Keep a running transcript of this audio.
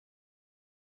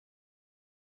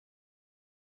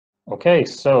Okay,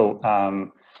 so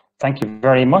thank you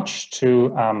very much to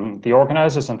the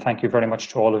organizers, and thank you very much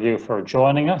to all of you for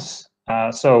joining us.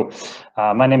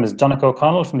 My name is Donnchadh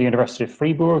O'Connell from the University of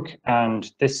Fribourg, and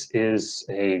this is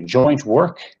a joint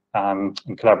work in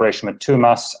collaboration with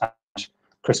Tuomas and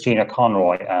Christina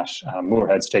Conroy at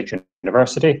Moorhead State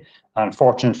University.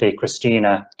 Unfortunately,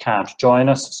 Christina can't join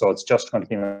us, so it's just going to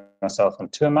be myself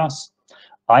and Tuomas.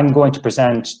 I'm going to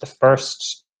present the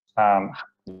first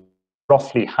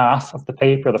roughly half of the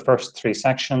paper, the first 3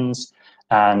 sections,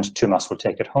 and Tuomas will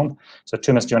take it home. So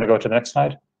Tuomas, do you want to go to the next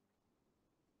slide?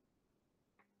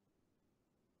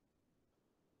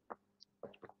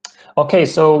 Okay,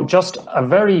 so just a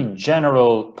very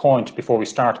general point before we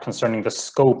start concerning the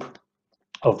scope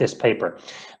of this paper.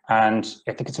 And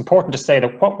I think it's important to say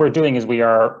that what we're doing is we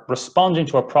are responding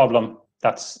to a problem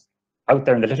that's out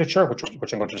there in the literature, which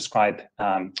I'm going to describe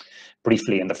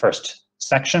briefly in the first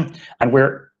section. And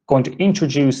we're going to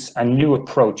introduce a new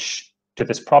approach to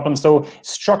this problem. So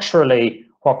structurally,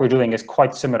 what we're doing is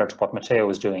quite similar to what Matteo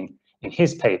was doing in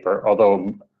his paper,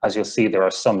 although, as you'll see, there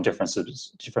are some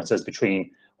differences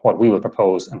between what we will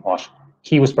propose and what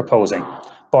he was proposing.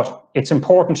 But it's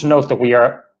important to note that we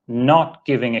are not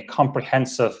giving a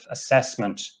comprehensive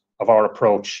assessment of our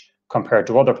approach compared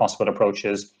to other possible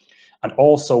approaches. And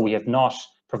also, we have not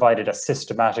provided a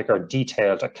systematic or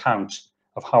detailed account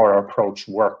of how our approach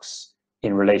works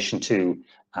in relation to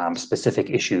specific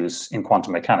issues in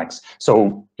quantum mechanics.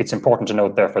 So it's important to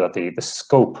note, therefore, that the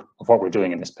scope of what we're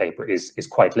doing in this paper is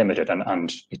quite limited,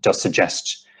 and it does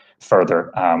suggest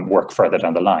further work further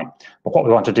down the line. But what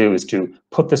we want to do is to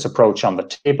put this approach on the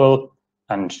table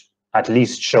and at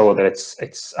least show that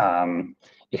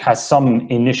it has some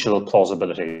initial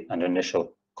plausibility and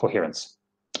initial coherence.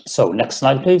 So next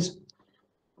slide, please.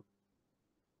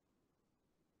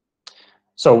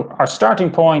 So our starting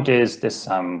point is this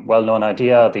well-known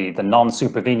idea, the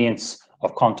non-supervenience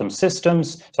of quantum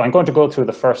systems. So I'm going to go through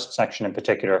the first section in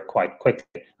particular quite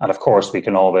quickly. And of course, we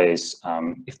can always,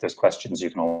 if there's questions,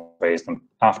 you can always raise them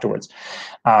afterwards.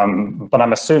 But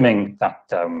I'm assuming that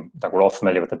we're all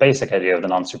familiar with the basic idea of the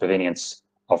non-supervenience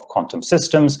of quantum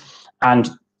systems. And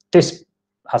this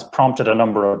has prompted a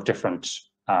number of different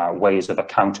ways of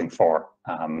accounting for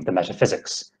the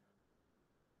metaphysics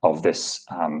of this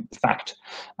fact.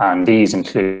 And these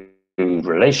include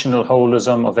relational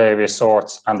holism of various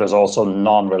sorts, and there's also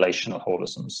non-relational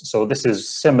holisms. So this is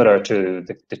similar to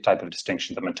the type of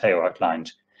distinction that Matteo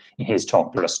outlined in his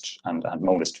talk, pluralist and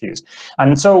monist views.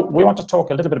 And so we want to talk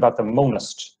a little bit about the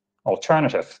monist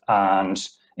alternative. And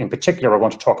in particular, we're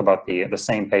going to talk about the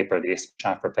same paper, the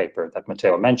Schaffer paper that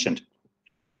Matteo mentioned.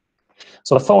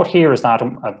 So the thought here is that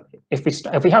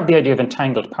if we have the idea of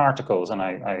entangled particles, and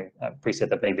I appreciate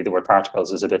that maybe the word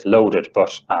particles is a bit loaded,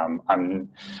 but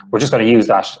we're just going to use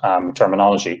that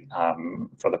terminology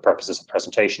for the purposes of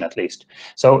presentation at least.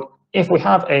 So if we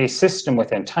have a system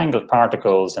with entangled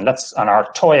particles, and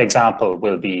our toy example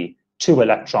will be 2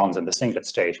 electrons in the singlet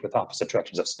state with opposite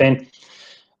directions of spin.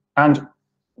 And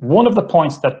one of the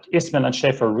points that Ismail and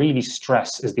Schäfer really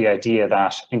stress is the idea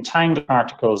that entangled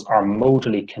particles are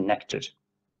modally connected,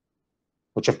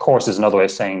 which of course is another way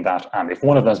of saying that if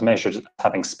one of them is measured as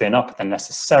having spin up, then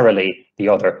necessarily the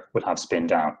other will have spin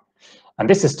down. And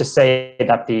this is to say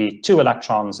that the 2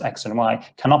 electrons, X and Y,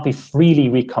 cannot be freely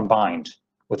recombined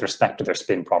with respect to their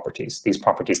spin properties. These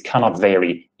properties cannot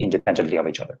vary independently of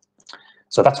each other.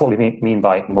 So that's what we mean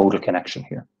by modal connection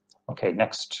here. Okay,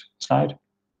 next slide.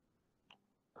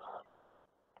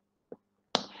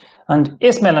 And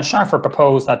Ismail and Schaffer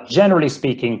propose that, generally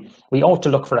speaking, we ought to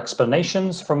look for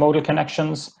explanations for modal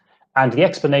connections. And the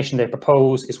explanation they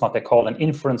propose is what they call an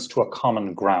inference to a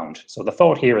common ground. So the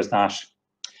thought here is that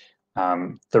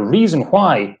the reason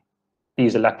why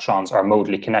these electrons are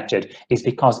modally connected is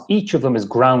because each of them is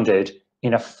grounded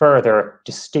in a further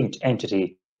distinct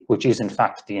entity, which is in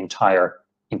fact the entire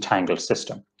entangled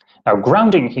system. Now,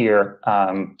 grounding here,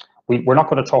 we're not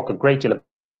going to talk a great deal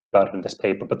about it in this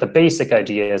paper, but the basic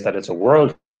idea is that it's a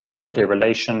worldly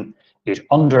relation. It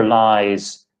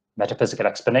underlies metaphysical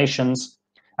explanations,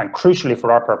 and crucially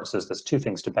for our purposes, there's 2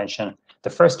 things to mention. The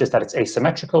first is that it's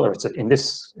asymmetrical, or in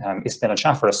this, Ismail and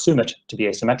Schaffer assume it to be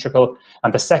asymmetrical,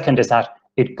 and the second is that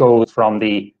it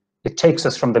takes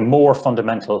us from the more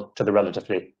fundamental to the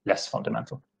relatively less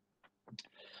fundamental.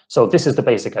 So this is the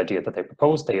basic idea that they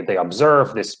propose. They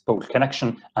observe this modal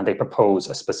connection and they propose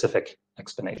a specific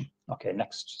explanation. Okay,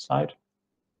 next slide.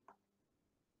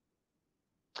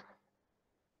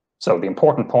 So the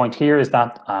important point here is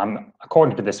that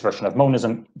according to this version of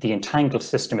monism, the entangled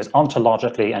system is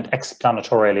ontologically and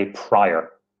explanatorily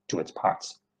prior to its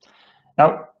parts.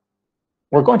 Now,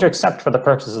 we're going to accept for the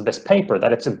purposes of this paper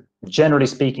that it's generally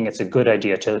speaking, it's a good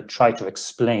idea to try to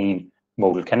explain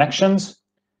modal connections.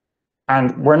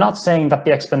 And we're not saying that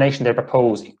the explanation they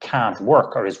propose can't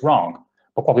work or is wrong,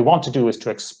 but what we want to do is to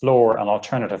explore an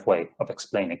alternative way of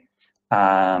explaining.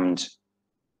 And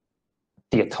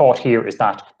the thought here is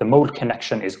that the modal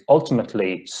connection is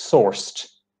ultimately sourced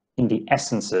in the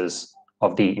essences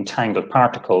of the entangled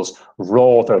particles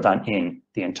rather than in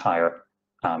the entire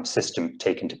system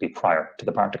taken to be prior to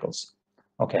the particles.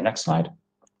 Okay, next slide.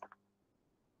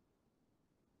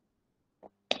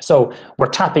 So we're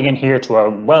tapping in here to a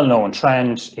well-known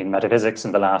trend in metaphysics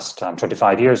in the last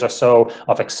 25 years or so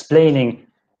of explaining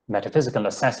metaphysical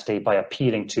necessity by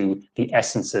appealing to the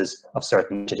essences of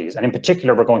certain entities. And in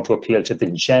particular, we're going to appeal to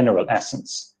the general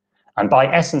essence. And by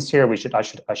essence here, I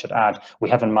should add, we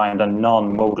have in mind a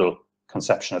non-modal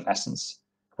conception of essence,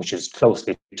 which is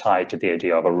closely tied to the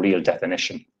idea of a real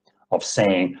definition of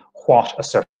saying what a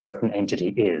certain entity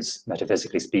is,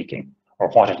 metaphysically speaking, or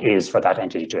what it is for that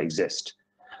entity to exist.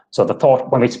 So the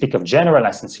thought, when we speak of general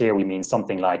essence here, we mean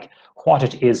something like what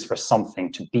it is for something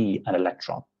to be an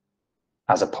electron,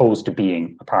 as opposed to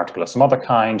being a particle of some other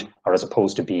kind, or as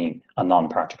opposed to being a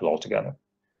non-particle altogether.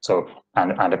 So,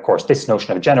 and of course, this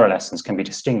notion of general essence can be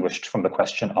distinguished from the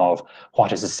question of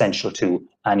what is essential to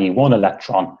any one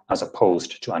electron as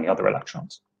opposed to any other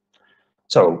electrons.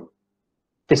 So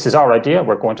this is our idea.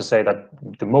 We're going to say that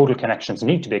the modal connections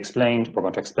need to be explained. We're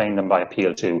going to explain them by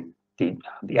appeal to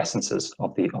the essences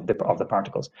of the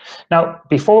particles. Now,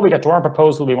 before we get to our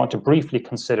proposal, we want to briefly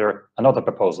consider another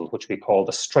proposal, which we call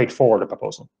the straightforward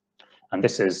proposal. And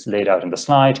this is laid out in the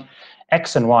slide.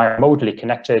 X and Y are modally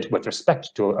connected with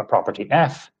respect to a property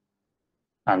F.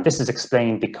 And this is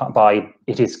explained by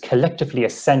it is collectively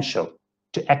essential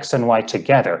to X and Y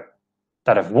together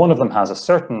that if one of them has a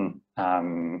certain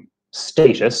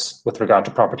status with regard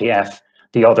to property F,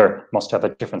 the other must have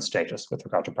a different status with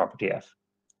regard to property F.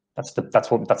 That's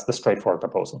the straightforward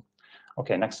proposal.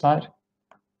 Okay, next slide.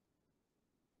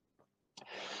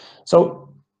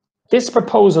 So this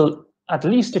proposal, at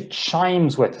least it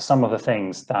chimes with some of the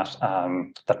things that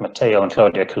that Matteo and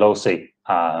Claudia Colosi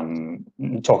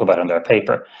talk about in their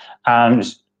paper.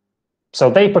 And so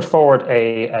they put forward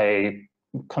a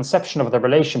conception of the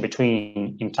relation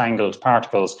between entangled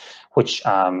particles, which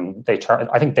I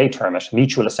think they term it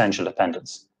mutual essential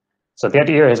dependence. So the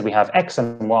idea is we have X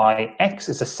and Y. X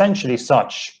is essentially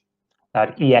such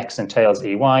that EX entails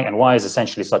EY, and Y is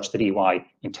essentially such that EY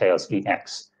entails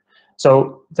EX.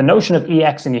 So the notion of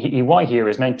EX and EY here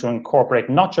is meant to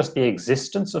incorporate not just the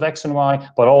existence of X and Y,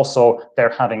 but also they're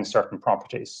having certain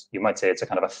properties. You might say it's a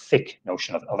kind of a thick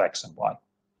notion of X and Y.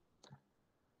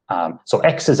 So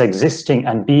X is existing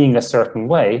and being a certain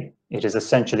way. It is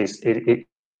essentially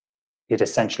it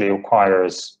essentially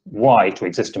requires Y to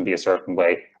exist and be a certain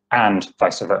way, and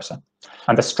vice versa.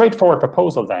 And the straightforward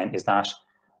proposal then is that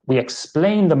we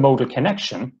explain the modal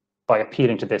connection by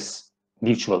appealing to this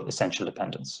mutual essential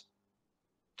dependence.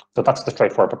 So that's the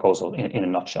straightforward proposal in a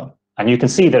nutshell. And you can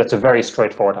see that it's a very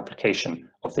straightforward application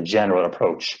of the general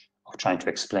approach of trying to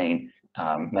explain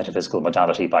metaphysical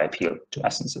modality by appeal to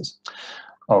essences.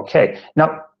 Okay,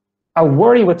 now a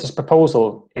worry with this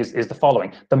proposal is the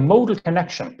following. The modal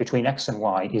connection between X and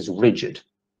Y is rigid.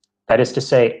 That is to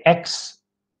say, X,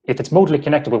 if it's modally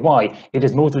connected with Y, it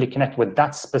is modally connected with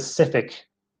that specific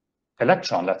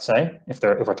electron, let's say, if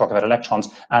we're talking about electrons,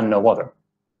 and no other.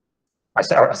 I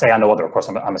say and no other, of course,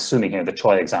 I'm assuming here the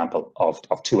Choi example of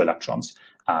two electrons.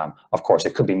 Of course,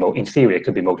 it could be, in theory, it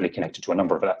could be modally connected to a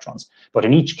number of electrons. But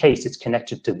in each case, it's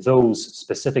connected to those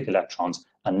specific electrons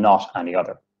and not any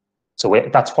other. So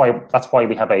that's why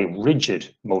we have a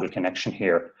rigid modal connection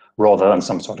here rather than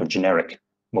some sort of generic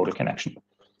modal connection.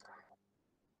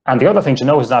 And the other thing to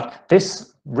know is that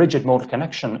this rigid modal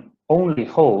connection only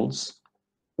holds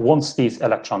once these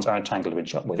electrons are entangled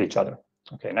with each other.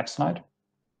 Okay, next slide.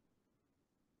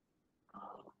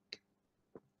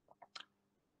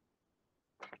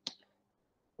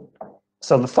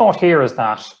 So the thought here is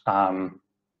that, and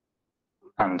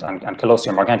Colosi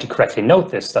and Morganti correctly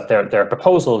note this, that their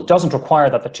proposal doesn't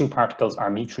require that the two particles are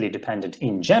mutually dependent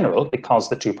in general, because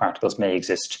the two particles may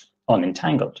exist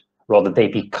unentangled. Rather, they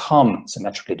become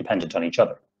symmetrically dependent on each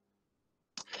other.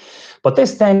 But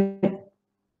this then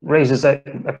raises a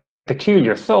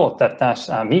peculiar thought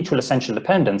that mutual essential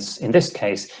dependence, in this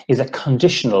case, is a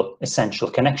conditional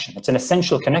essential connection. It's an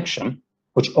essential connection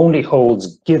which only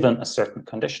holds given a certain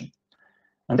condition.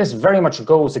 And this very much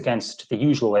goes against the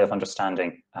usual way of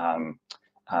understanding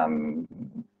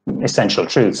essential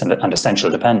truths and essential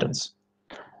dependence.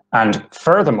 And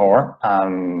furthermore,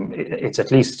 it's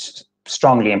at least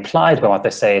strongly implied by what they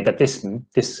say, that this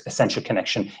essential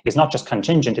connection is not just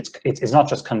contingent, it's not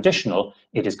just conditional,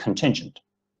 it is contingent.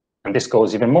 And this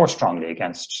goes even more strongly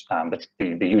against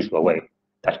the usual way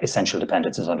that essential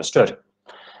dependence is understood.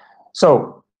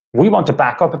 So we want to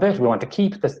back up a bit. We want to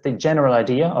keep the general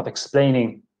idea of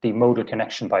explaining the modal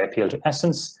connection by appeal to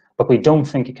essence, but we don't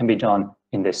think it can be done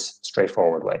in this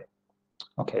straightforward way.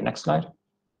 Okay, next slide.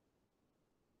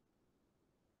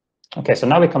 Okay, so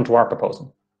now we come to our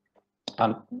proposal.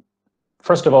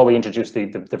 First of all, we introduce the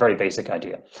very basic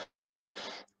idea.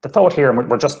 The thought here, and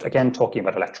we're just again talking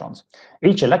about electrons.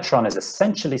 Each electron is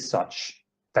essentially such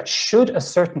that should a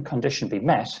certain condition be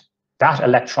met, that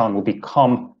electron will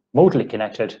become modally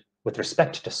connected with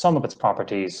respect to some of its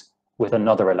properties with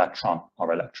another electron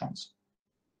or electrons.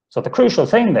 So the crucial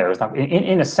thing there is that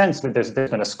in a sense that there's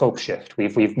been a scope shift.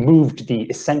 We've moved the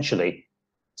essentially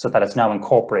so that it's now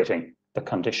incorporating the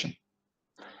condition.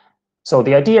 So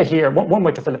the idea here, one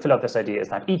way to fill out this idea is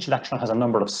that each electron has a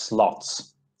number of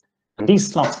slots. And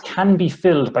these slots can be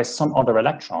filled by some other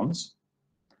electrons.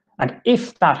 And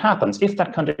if that happens, if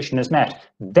that condition is met,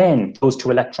 then those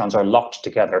two electrons are locked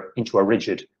together into a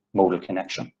rigid modal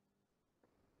connection.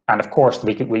 And of course,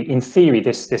 in theory,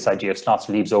 this idea of slots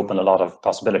leaves open a lot of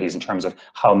possibilities in terms of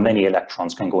how many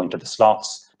electrons can go into the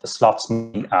slots. The slots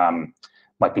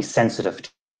might be sensitive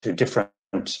to different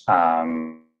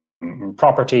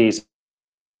properties,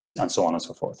 and so on and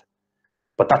so forth.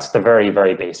 But that's the very,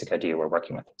 very basic idea we're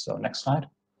working with. So next slide.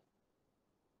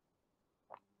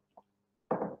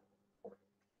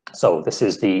 So this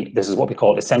is what we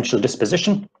call essential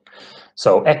disposition.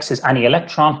 So X is any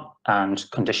electron, and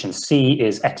condition C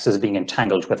is X is being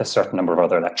entangled with a certain number of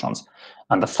other electrons.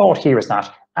 And the thought here is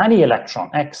that any electron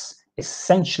X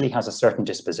essentially has a certain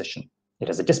disposition. It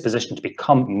has a disposition to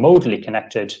become modally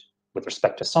connected with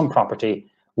respect to some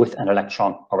property with an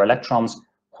electron or electrons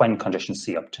when condition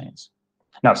C obtains.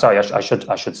 Now, sorry, I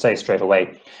should say straight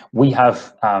away,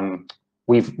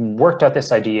 we've worked out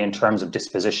this idea in terms of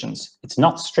dispositions. It's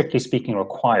not strictly speaking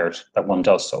required that one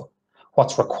does so.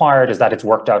 What's required is that it's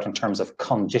worked out in terms of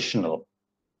conditional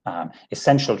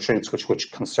essential truths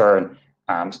which concern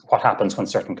what happens when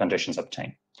certain conditions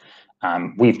obtain.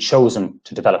 We've chosen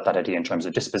to develop that idea in terms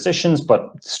of dispositions,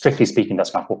 but strictly speaking,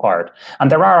 that's not required. And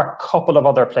there are a couple of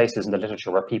other places in the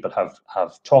literature where people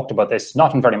have talked about this,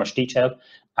 not in very much detail,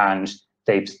 and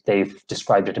they've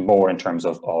described it more in terms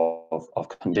of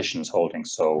conditions holding.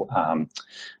 So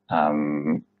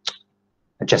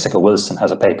Jessica Wilson has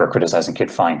a paper criticizing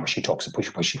Kit Fine where she talks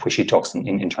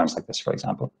in terms like this, for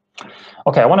example.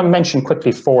 Okay, I want to mention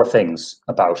quickly 4 things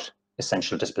about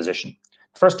essential disposition.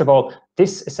 First of all,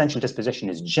 this essential disposition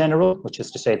is general, which is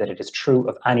to say that it is true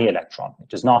of any electron. It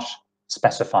does not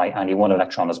specify any one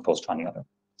electron as opposed to any other.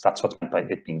 So that's what's meant by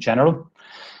it being general.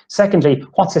 Secondly,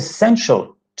 what's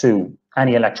essential to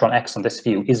any electron X on this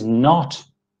view is not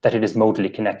that it is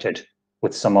modally connected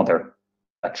with some other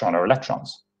electron or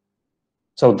electrons.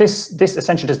 So this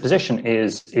essential disposition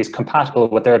is compatible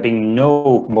with there being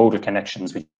no modal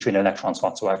connections between electrons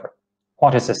whatsoever.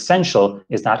 What is essential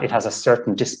is that it has a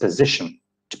certain disposition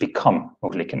to become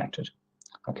modally connected.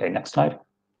 Okay, next slide.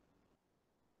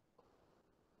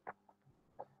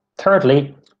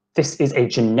 Thirdly, this is a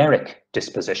generic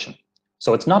disposition.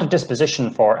 So it's not a disposition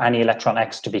for any electron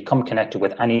X to become connected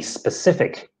with any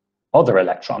specific other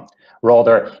electron.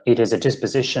 Rather, it is a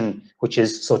disposition which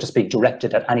is, so to speak,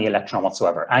 directed at any electron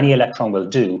whatsoever. Any electron will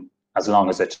do as long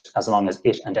as it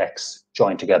and X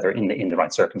join together in the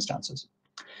right circumstances.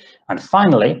 And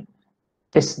finally,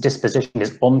 this disposition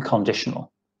is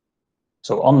unconditional.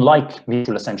 So unlike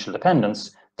mutual essential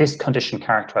dependence, this condition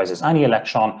characterizes any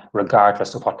electron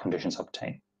regardless of what conditions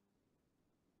obtain.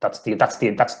 That's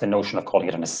the notion of calling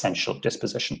it an essential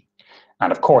disposition.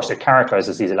 And of course, it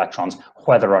characterizes these electrons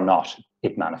whether or not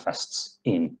it manifests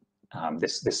in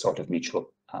this sort of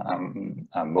mutual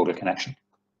modal connection.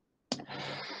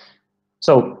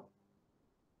 So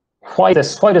why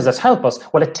does this help us?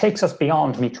 Well, it takes us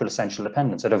beyond mutual essential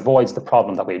dependence. It avoids the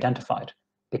problem that we identified,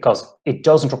 because it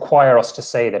doesn't require us to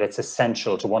say that it's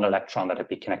essential to one electron that it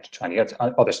be connected to any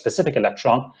other specific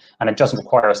electron, and it doesn't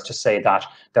require us to say that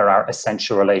there are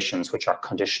essential relations which are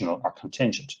conditional or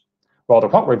contingent. Rather,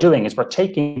 what we're doing is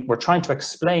we're trying to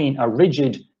explain a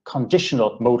rigid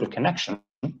conditional modal connection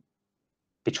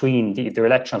between the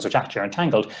electrons which actually are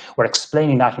entangled. We're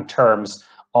explaining that in terms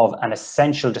of an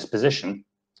essential disposition,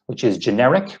 which is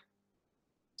generic.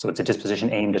 So it's a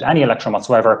disposition aimed at any electron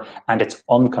whatsoever, and it's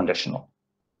unconditional.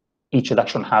 Each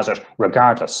electron has it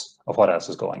regardless of what else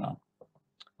is going on.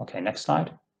 Okay, next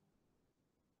slide.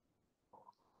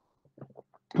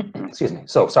 Excuse me.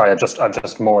 So sorry, I've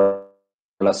just more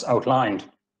or less outlined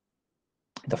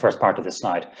the first part of this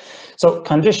slide. So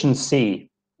condition C,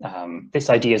 this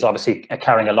idea is obviously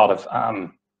carrying a lot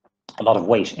of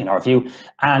weight in our view,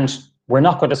 and we're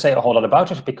not going to say a whole lot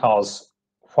about it because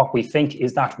what we think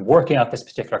is that working out this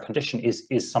particular condition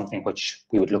is something which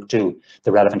we would look to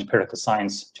the relevant empirical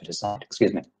science to decide.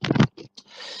 Excuse me.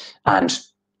 And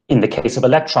in the case of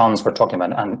electrons, we're talking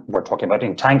about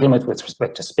entanglement with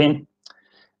respect to spin,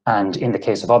 and in the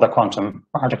case of other quantum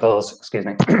particles, excuse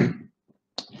me,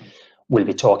 we'll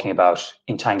be talking about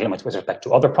entanglement with respect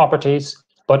to other properties.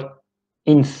 But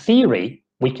in theory,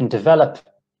 we can develop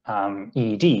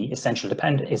ED, essential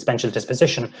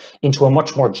disposition, into a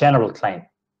much more general claim.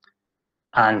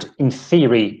 And in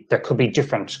theory, there could be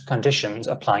different conditions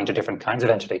applying to different kinds of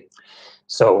entity.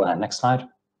 So next slide.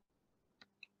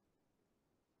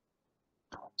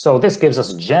 So this gives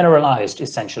us generalized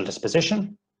essential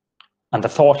disposition. And the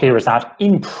thought here is that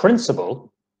in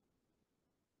principle,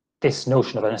 this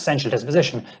notion of an essential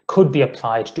disposition could be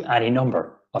applied to any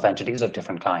number of entities of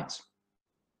different kinds.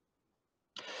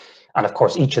 And of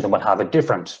course, each of them will have a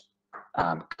different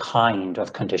kind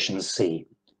of condition C,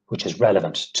 which is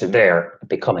relevant to their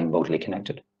becoming modally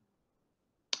connected.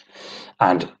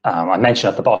 And I mentioned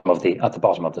at the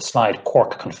bottom of the slide,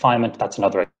 quark confinement. That's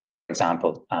another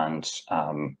example, and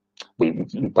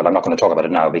but I'm not going to talk about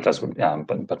it now because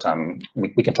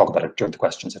we can talk about it during the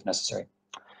questions if necessary.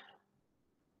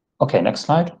 Okay, next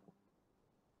slide.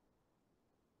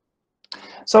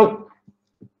 So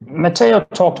Matteo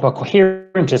talked about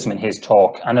coherentism in his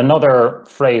talk, and another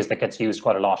phrase that gets used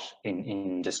quite a lot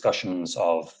in discussions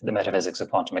of the metaphysics of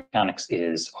quantum mechanics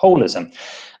is holism.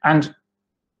 And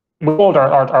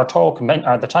our talk,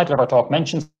 the title of our talk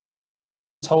mentions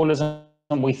holism.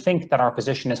 We think that our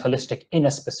position is holistic in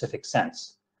a specific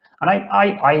sense. And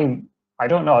I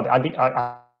don't know,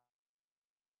 I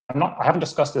haven't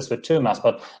discussed this with Tuomas,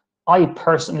 but I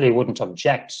personally wouldn't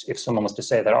object if someone was to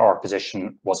say that our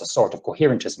position was a sort of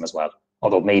coherentism as well,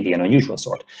 although maybe an unusual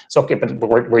sort. So, okay, but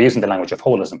we're using the language of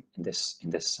holism in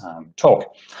this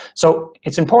talk. So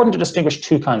it's important to distinguish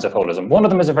two kinds of holism. One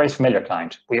of them is a very familiar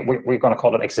kind. We're going to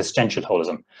call it existential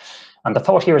holism. And the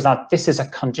thought here is that this is a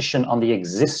condition on the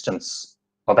existence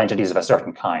of entities of a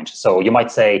certain kind. So you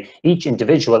might say each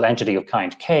individual entity of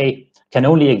kind K can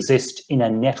only exist in a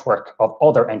network of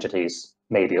other entities,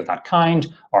 maybe of that kind,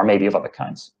 or maybe of other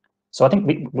kinds. So I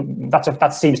think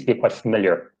that seems to be a quite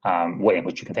familiar way in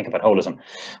which you can think about holism.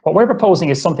 What we're proposing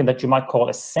is something that you might call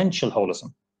essential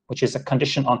holism, which is a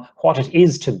condition on what it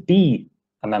is to be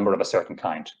a member of a certain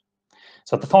kind.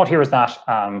 So the thought here is that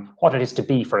what it is to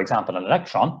be, for example, an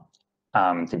electron,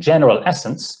 the general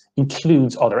essence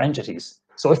includes other entities.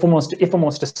 So if one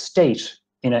wants to state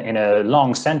in a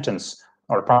long sentence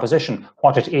or a proposition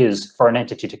what it is for an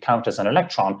entity to count as an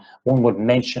electron, one would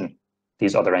mention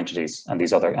these other entities and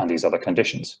these other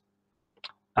conditions.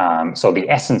 So the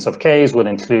essence of K's will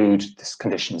include this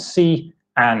condition C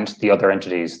and the other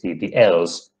entities, the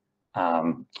L's,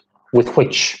 with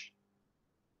which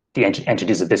the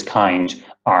entities of this kind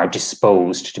are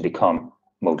disposed to become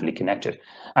modally connected.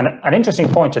 And an interesting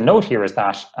point to note here is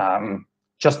that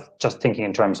just thinking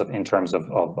in terms of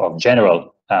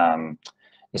general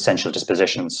essential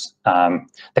dispositions,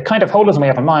 the kind of holism we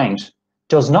have in mind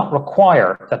does not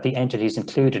require that the entities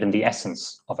included in the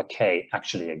essence of a K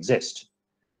actually exist.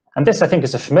 And this, I think,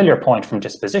 is a familiar point from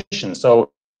disposition.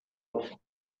 So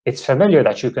it's familiar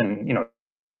that you can,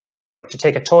 to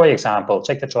take the toy example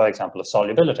of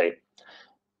solubility.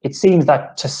 It seems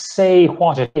that to say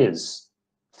what it is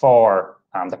for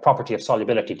the property of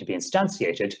solubility to be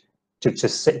instantiated,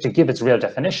 to give its real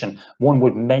definition, one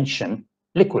would mention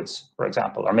liquids, for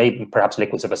example, or maybe perhaps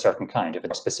liquids of a certain kind, of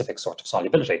a specific sort of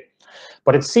solubility.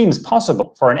 But it seems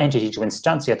possible for an entity to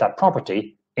instantiate that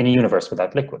property in a universe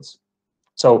without liquids.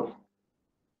 So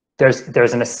there's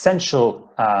an essential,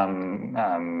 I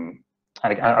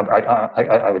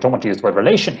don't want to use the word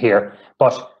relation here,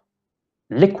 but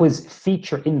liquids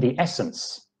feature in the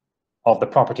essence of the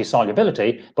property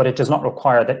solubility, but it does not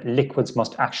require that liquids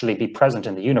must actually be present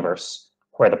in the universe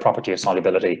where the property of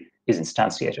solubility is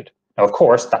instantiated. Now, of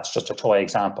course, that's just a toy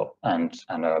example, and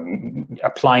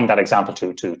applying that example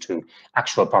to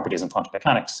actual properties in quantum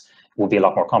mechanics will be a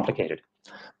lot more complicated.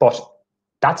 But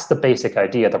that's the basic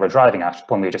idea that we're driving at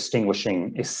when we're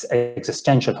distinguishing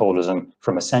existential holism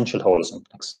from essential holism.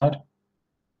 Next slide.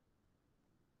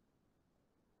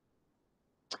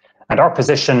 And our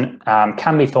position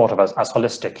can be thought of as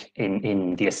holistic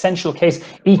in the essential case.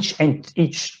 Each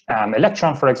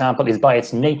electron, for example, is by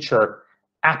its nature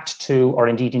apt to, or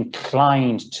indeed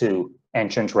inclined to,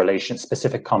 enter into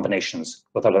specific combinations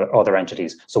with other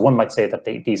entities. So one might say that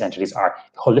these entities are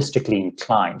holistically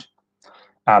inclined.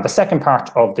 The second part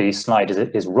of the slide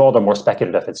is rather more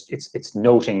speculative. It's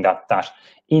noting that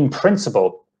in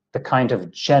principle, the kind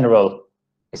of general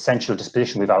essential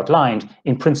disposition we've outlined,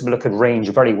 in principle, it could range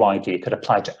very widely. It could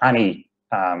apply to any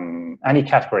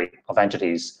category of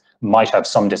entities, might have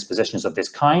some dispositions of this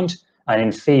kind, and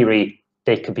in theory,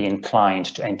 they could be inclined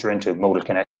to enter into modal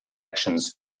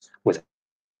connections with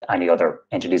any other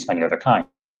entities of any other kind.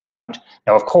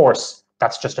 Now, of course,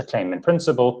 that's just a claim in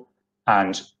principle,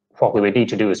 and what we would need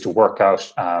to do is to work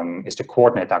out, is to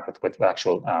coordinate that with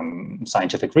actual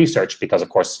scientific research, because of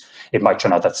course, it might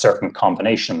turn out that certain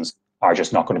combinations are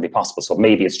just not going to be possible. So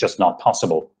maybe it's just not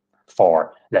possible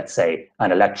for, let's say,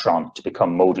 an electron to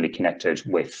become modally connected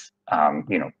with,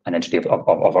 you know, an entity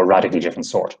of a radically different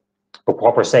sort. But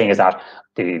what we're saying is that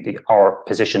our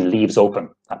position leaves open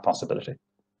that possibility.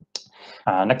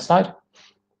 Next slide.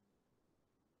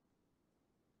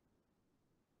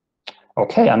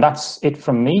 Okay, and that's it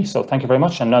from me. So thank you very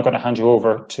much. I'm now going to hand you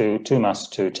over to Tuomas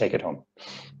to take it home.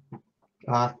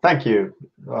 Thank you.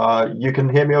 You can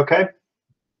hear me okay?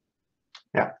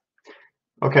 Yeah.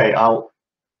 Okay, I'll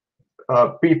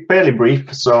be fairly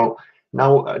brief. So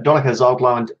now Donnchadh has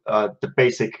outlined the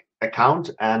basic account,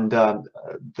 and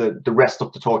the rest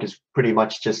of the talk is pretty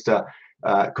much just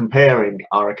comparing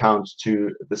our account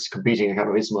to this competing account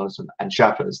of Ismails and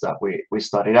Schaffer's that we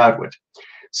started out with.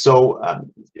 So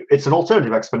it's an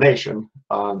alternative explanation,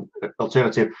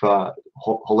 alternative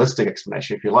holistic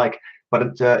explanation, if you like,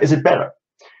 but is it better?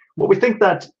 Well, we think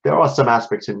that there are some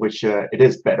aspects in which it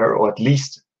is better, or at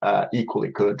least equally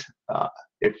good,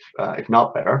 if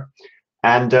not better.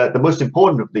 And the most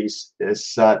important of these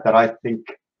is that I think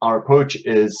our approach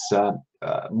is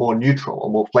more neutral or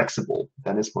more flexible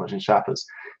than Ismail and Schaffer's.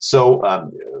 So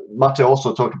Mate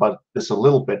also talked about this a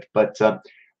little bit, but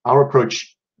our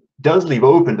approach does leave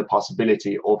open the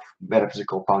possibility of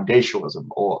metaphysical foundationalism,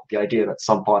 or the idea that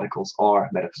some particles are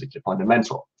metaphysically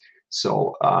fundamental.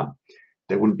 So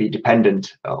they wouldn't be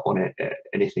dependent on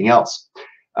anything else.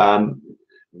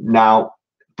 Now,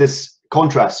 this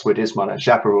contrasts with Ismail and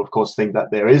Schaffer, who of course think that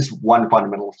there is one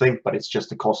fundamental thing, but it's just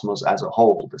the cosmos as a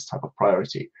whole, this type of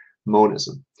priority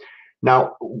monism.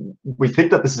 Now, we think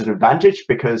that this is an advantage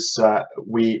because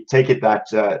we take it that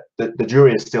the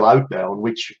jury is still out there on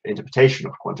which interpretation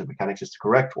of quantum mechanics is the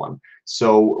correct one.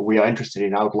 So we are interested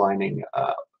in outlining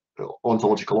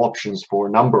ontological options for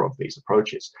a number of these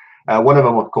approaches. One of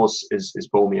them, of course, is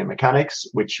Bohmian mechanics,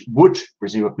 which would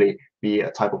presumably be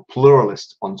a type of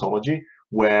pluralist ontology,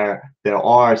 where there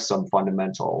are some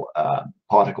fundamental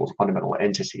particles, fundamental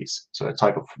entities. So a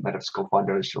type of metaphysical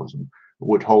foundationalism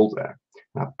would hold there.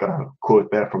 And I've got a quote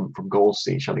there from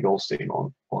Goldstein, Shelley Goldstein,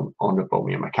 on the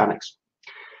Bohmian mechanics.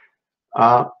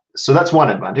 So that's one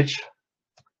advantage.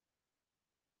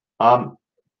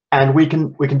 And we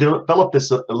can develop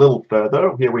this a little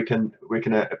further. Here we can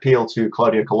appeal to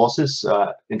Claudia Colos's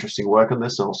interesting work on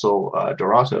this, and also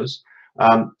Dorato's,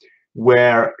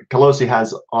 where Colosi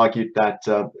has argued that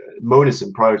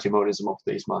monism, priority monism of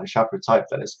the Ismail and Schaffer type,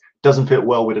 that is, doesn't fit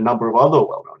well with a number of other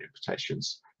well-known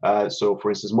interpretations. So,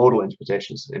 for instance, modal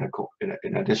interpretations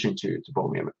in addition to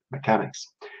Bohmian mechanics,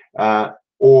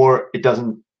 or it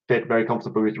doesn't fit very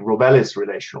comfortably with Rovelli's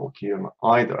relational QM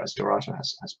either, as Donnchadh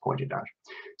has pointed out.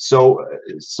 So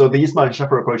the Ismail and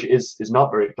Schaffer approach is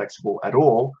not very flexible at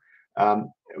all.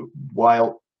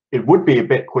 While it would be a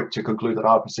bit quick to conclude that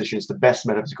our position is the best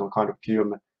metaphysical kind of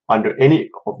QM under any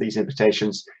of these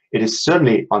interpretations, it is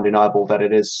certainly undeniable that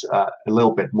it is a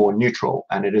little bit more neutral,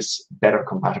 and it is better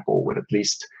compatible with at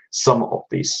least some of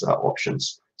these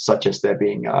options, such as there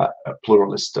being a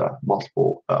pluralist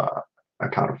multiple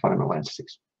account of fundamental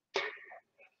entities.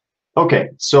 Okay,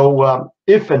 so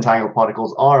if entangled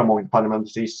particles are among the fundamental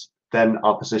entities, then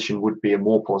our position would be a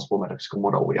more plausible metaphysical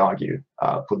model, we argue,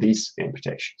 for these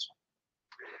interpretations.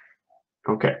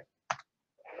 Okay.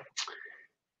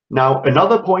 Now,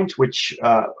 another point which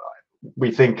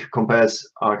we think compares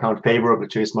our account favorably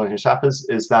to Ismail and Schaffer's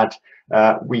is that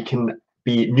we can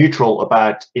be neutral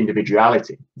about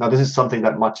individuality. Now, this is something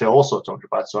that Mate also talked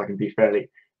about, so I can be fairly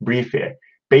brief here.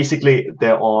 Basically,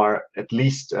 there are at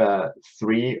least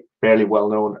 3 fairly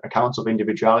well-known accounts of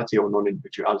individuality or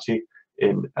non-individuality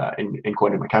in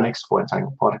quantum mechanics for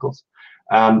entangled particles.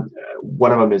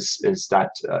 One of them is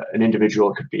that an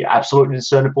individual could be absolutely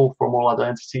discernible from all other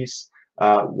entities.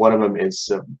 One of them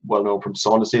is well known from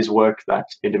Saunders's work, that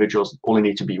individuals only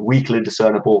need to be weakly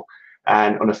discernible.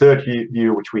 And on a third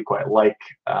view, which we quite like,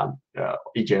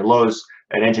 E.J. Lowe's,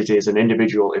 an entity is an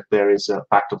individual if there is a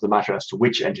fact of the matter as to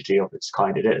which entity of its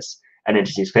kind it is. And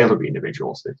entities fail to be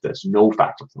individuals if there's no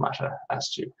fact of the matter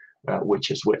as to which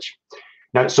is which.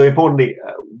 Now, so importantly,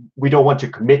 we don't want to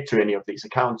commit to any of these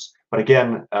accounts, but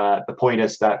again, the point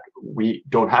is that we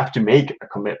don't have to make a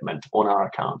commitment on our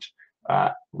account.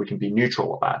 We can be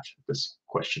neutral about this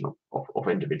question of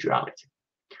individuality.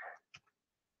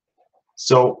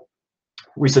 So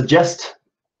we suggest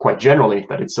quite generally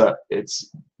that it's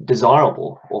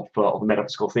desirable of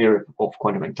metaphysical theory of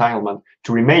quantum entanglement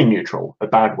to remain neutral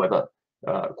about whether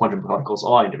quantum particles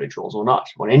are individuals or not,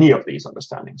 on any of these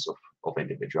understandings of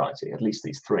individuality, at least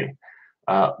these three.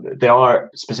 There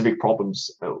are specific problems,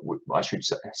 I should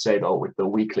say, though, with the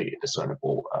weakly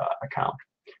discernible account.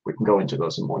 We can go into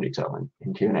those in more detail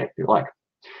in Q&A if you like.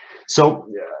 So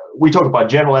we talk about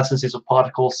general essences of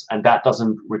particles, and that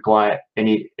doesn't require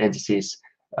any entities,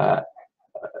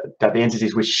 that the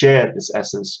entities which share this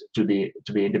essence to be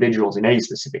individuals in any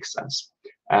specific sense.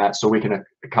 So we can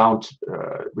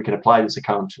apply this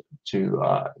account to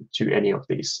any of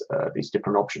these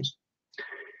different options.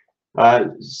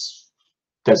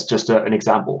 That's just an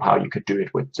example of how you could do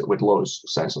it with Lowe's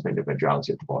sense of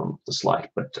individuality at the bottom of the slide.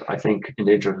 But I think in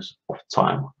the interest of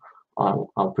time,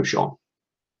 I'll push on.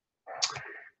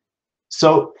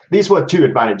 So these were two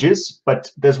advantages, but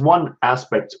there's one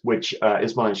aspect which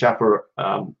Ismail and Schaffer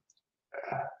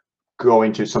go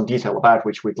into some detail about,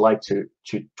 which we'd like to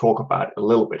talk about a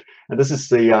little bit. And this is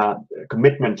the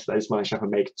commitment that Ismail and Schaffer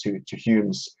make to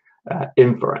Hume's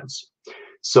inference.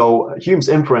 So Hume's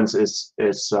inference is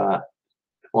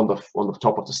on the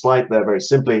top of the slide there, very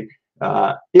simply.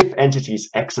 If entities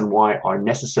X and Y are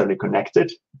necessarily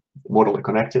connected, modally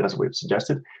connected, as we've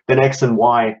suggested, then X and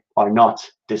Y are not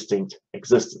distinct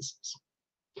existences.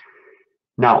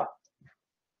 Now,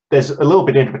 there's a little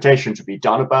bit of interpretation to be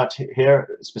done about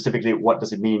here, specifically what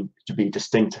does it mean to be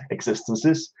distinct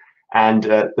existences, and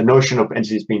the notion of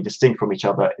entities being distinct from each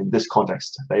other in this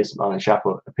context that Ismail and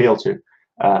Schaffer appeal to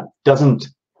doesn't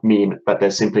mean that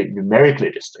they're simply numerically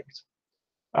distinct.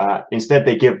 Instead,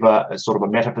 they give a sort of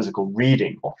a metaphysical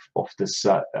reading of this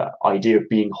idea of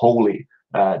being wholly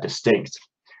distinct.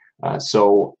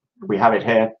 So we have it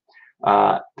here,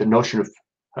 the notion of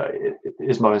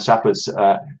Ismail and Schaffer's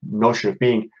notion of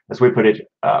being, as we put it,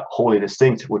 wholly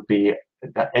distinct would be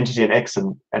that entity in X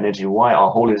and entity in Y are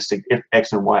wholly distinct if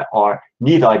X and Y are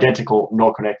neither identical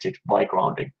nor connected by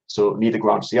grounding. So neither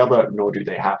grounds the other, nor do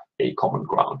they have a common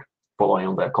ground, following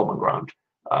on their common ground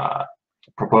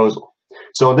proposal.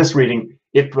 So in this reading,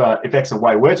 if X and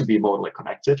Y were to be modally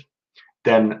connected,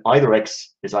 then either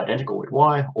X is identical with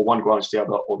Y, or one grounds the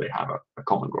other, or they have a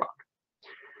common ground.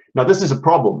 Now, this is a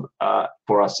problem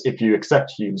for us if you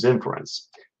accept Hume's inference,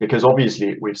 because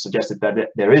obviously we've suggested that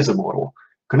there is a modal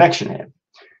connection here.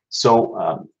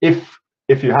 So if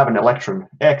you have an electron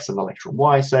X and electron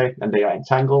Y, say, and they are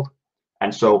entangled,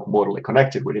 and so modally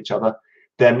connected with each other,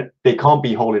 then they can't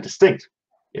be wholly distinct,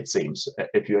 it seems,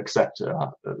 if you accept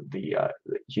the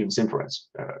Hume's inference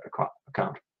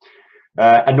account.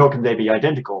 And nor can they be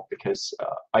identical, because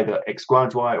either X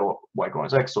grounds Y or Y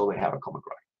grounds X, or they have a common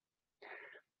ground.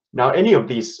 Now, any of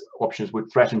these options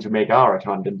would threaten to make our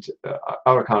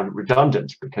account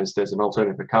redundant, because there's an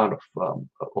alternative account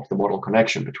of the modal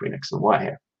connection between X and Y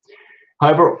here.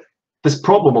 However, this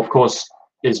problem, of course,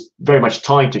 is very much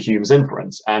tied to Hume's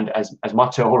inference, and as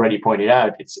Matteo already pointed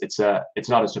out, it's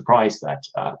not a surprise that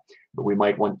we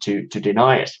might want to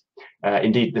deny it.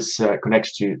 Indeed, this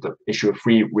connects to the issue of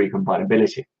free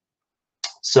recombinability.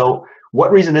 So,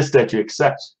 what reason is there to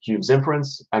accept Hume's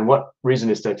inference, and what reason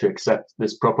is there to accept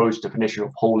this proposed definition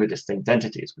of wholly distinct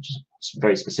entities, which is a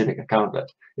very specific account that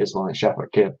Ismail and Schaffer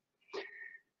give?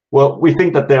 Well, we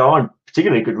think that there aren't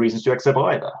particularly good reasons to accept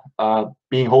either.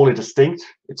 Being wholly distinct,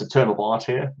 it's a term of art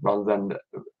here, rather than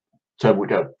a term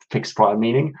with a fixed prior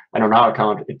meaning, and on our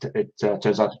account, it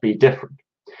turns out to be different.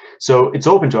 So it's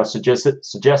open to us to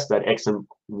suggest that X and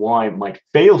Y might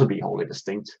fail to be wholly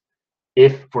distinct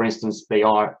if, for instance, they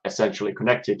are essentially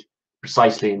connected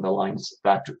precisely in the lines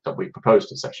that we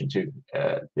proposed in section 2,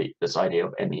 this idea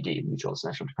of MED, mutual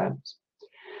essential dependence.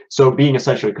 So being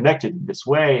essentially connected in this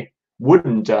way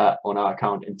wouldn't, on our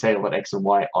account, entail that X and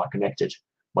Y are connected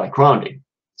by grounding.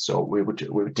 So we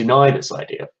would deny this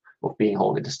idea of being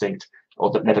wholly distinct, or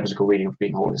the metaphysical reading of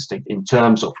being wholly distinct in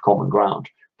terms of common ground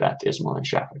that Ismail and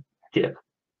Schaffer give.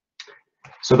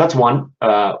 So that's one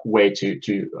way to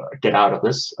get out of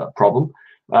this problem.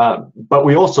 But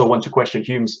we also want to question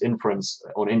Hume's inference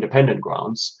on independent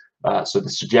grounds. So the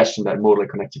suggestion that modally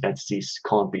connected entities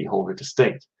can't be wholly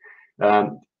distinct.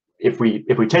 If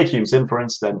we take Hume's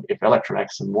inference, then if electron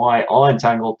X and Y are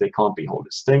entangled, they can't be wholly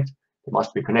distinct. They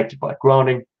must be connected by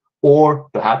grounding, or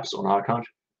perhaps, on our account,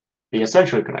 be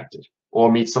essentially connected,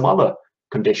 or meet some other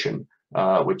condition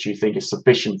which you think is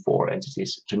sufficient for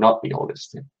entities to not be wholly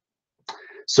distinct.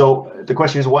 So the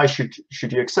question is, why should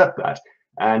you accept that?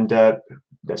 And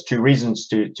there's two reasons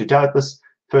to doubt this.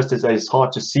 First is that it's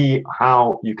hard to see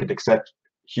how you could accept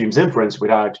Hume's inference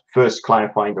without first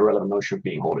clarifying the relevant notion of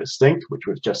being wholly distinct, which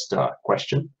was just a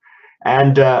question.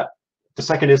 And the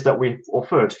second is that we've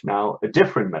offered now a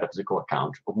different metaphysical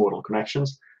account of modal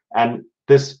connections, and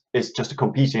this is just a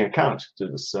competing account to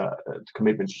this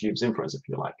commitment to Hume's inference, if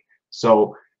you like.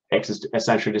 So X is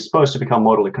essentially disposed to become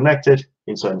modally connected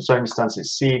in certain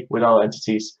circumstances, C, with other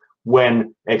entities,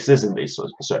 when X is in these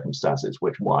sorts of circumstances,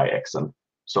 with Y, X, and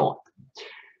so on.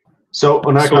 So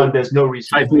on our account, there's no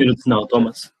reason. 5 minutes now,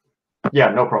 Thomas. Yeah,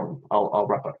 no problem. I'll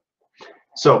wrap up.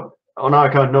 So on our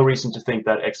account, no reason to think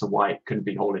that X and Y couldn't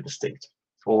be wholly distinct,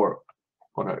 or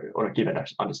on a given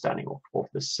understanding of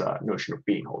this notion of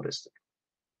being wholly distinct.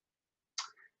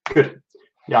 Good.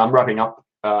 Yeah, I'm wrapping up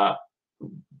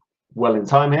well in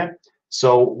time here.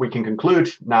 So we can conclude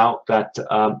now that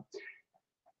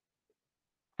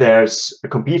there's a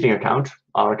competing account,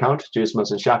 our account,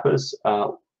 Tuomas and Schaffer's,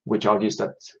 which argues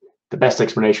that the best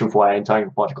explanation for why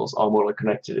entangled particles are modally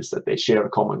connected is that they share a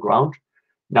common ground.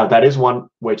 Now, that is one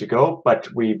way to go, but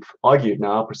we've argued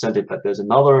now, presented that there's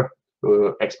another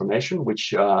explanation,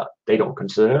 which they don't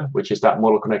consider, which is that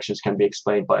modal connections can be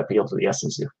explained by appeal to the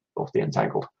essence of the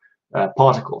entangled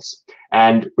particles.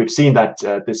 And we've seen that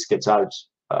this gets out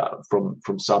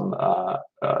from some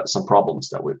problems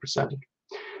that we've presented.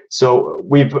 So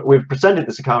we've presented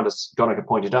this account, as Donnchadh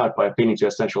pointed out, by appealing to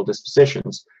essential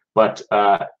dispositions, but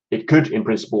it could, in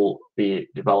principle, be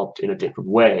developed in a different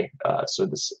way. So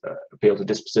this appeal to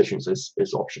dispositions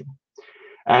is optional.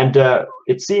 And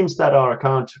it seems that our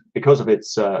account, because of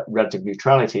its relative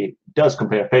neutrality, does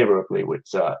compare favorably with,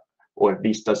 or at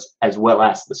least does as well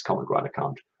as this common ground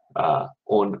account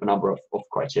on a number of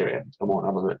criteria,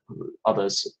 among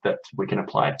others that we can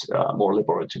apply it more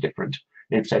liberally to different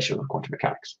interpretations of quantum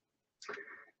mechanics.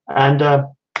 And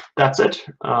that's it.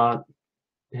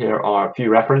 Here are a few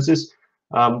references.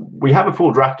 We have a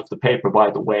full draft of the paper, by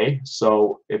the way,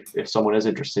 so if someone is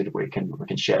interested, we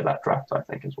can share that draft, I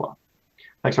think, as well.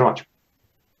 Thanks very much.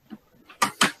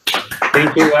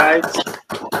 Thank you, guys.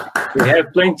 We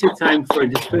have plenty of time for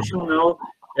discussion now.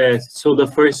 So the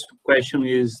first question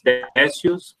is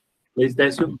Decius. Please,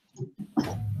 Decius.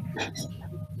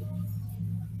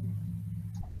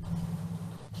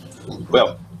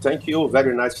 Well, thank you.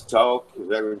 Very nice talk.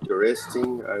 Very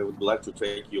interesting. I would like to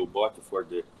thank you both for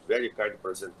the very kind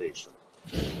presentation.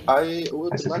 I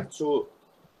would like to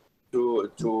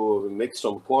make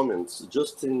some comments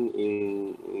just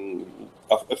in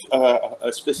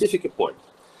a specific point.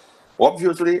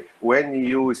 Obviously, when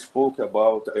you spoke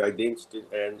about identity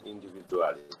and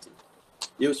individuality,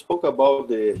 you spoke about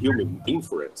the human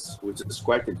inference, which is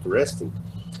quite interesting.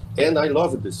 And I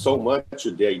loved so much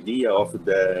the idea of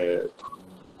the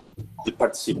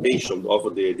participation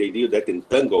of the idea that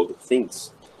entangled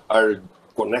things are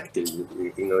connected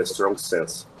in a strong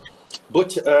sense.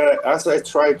 But as I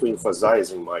try to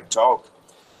emphasize in my talk,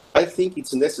 I think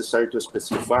it's necessary to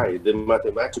specify the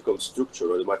mathematical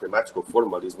structure or the mathematical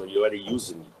formalism you are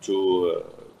using to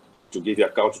give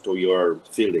account to your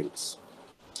feelings.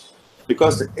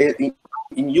 Because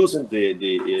in using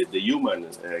the human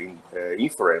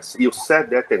inference, you said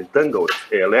that entangled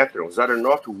electrons are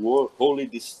not wholly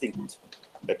distinct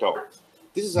at all.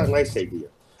 This is a nice idea,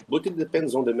 but it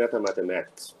depends on the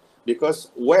mathematics.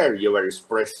 Because where you are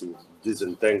expressing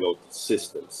disentangled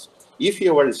systems, if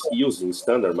you are using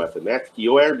standard mathematics,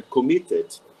 you are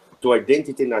committed to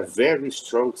identity in a very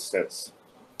strong sense.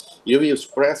 You will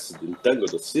express the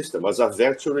entangled system as a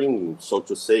vectoring, so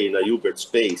to say, in a Hilbert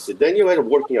space. Then you are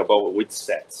working about with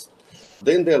sets.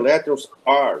 Then the electrons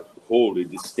are wholly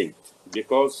distinct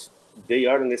because they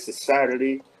are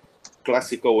necessarily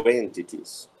classical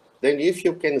entities. Then if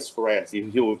you can express,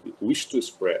 if you wish to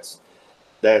express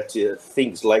that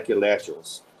things like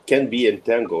electrons can be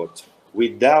entangled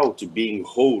without being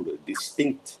wholly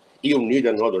distinct, you need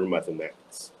another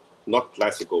mathematics, not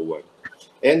classical one.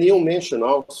 And you mentioned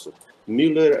also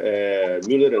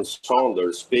Müller and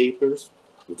Saunders' papers,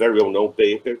 very well-known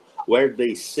paper, where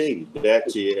they say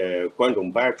that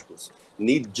quantum particles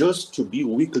need just to be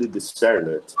weakly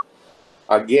discerned.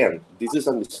 Again, this is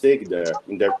a mistake there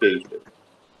in their paper,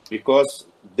 because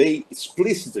they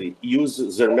explicitly use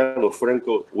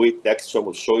Zermelo-Franco with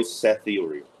textual choice set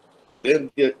theory.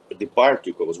 Then the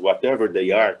particles, whatever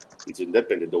they are, it's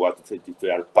independent of what they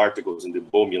are particles in the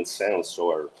Bohmian sense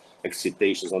or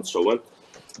excitations and so on,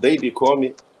 they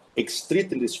become,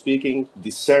 strictly speaking,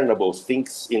 discernible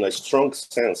things in a strong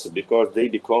sense because they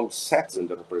become sets in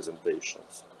the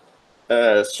representations.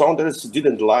 Saunders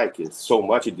didn't like it so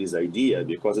much, this idea,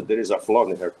 because there is a flaw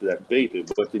in that paper,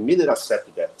 but he immediately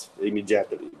accepted that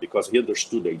immediately because he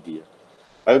understood the idea.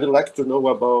 I would like to know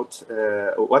about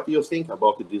what do you think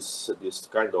about this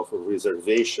kind of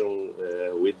reservation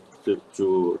with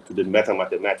to the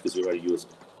mathematics you are using,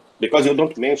 because you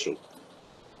don't mention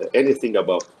anything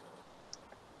about.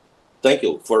 Thank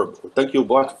you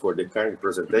both for the kind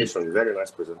presentation. Very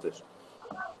nice presentation.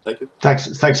 Thank you.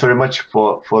 Thanks very much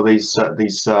for these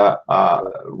remarks.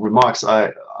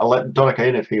 I'll let Donnchadh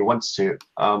in if he wants to,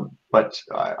 but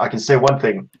I can say one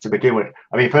thing to begin with.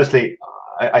 I mean, firstly,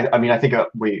 I think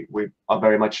we are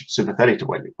very much sympathetic to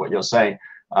what you're saying.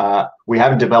 We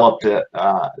haven't developed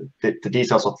the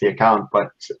details of the account,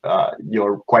 but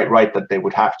you're quite right that they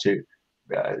would have to.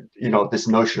 This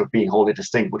notion of being wholly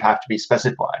distinct would have to be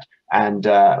specified. And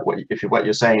if what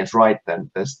you're saying is right, then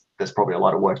there's probably a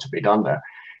lot of work to be done there.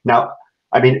 Now,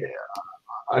 I mean,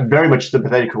 I'm very much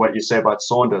sympathetic to what you say about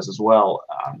Saunders as well.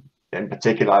 In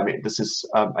particular, I mean, this is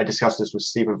I discussed this with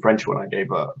Stephen French when I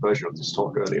gave a version of this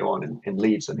talk early on in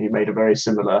Leeds, and he made a very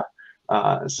similar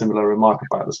remark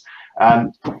about this.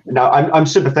 Now, I'm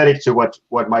sympathetic to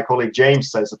what my colleague James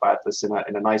says about this in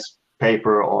a nice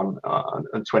paper on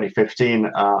 2015.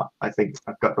 I think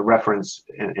I've got the reference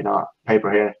in our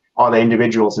paper here. Are they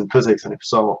individuals in physics, and if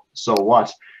so, so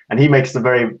what? And he makes the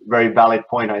very, very valid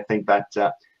point, I think, that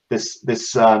this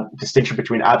distinction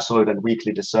between absolute and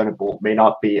weakly discernible may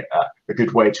not be a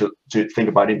good way to think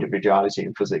about individuality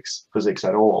in physics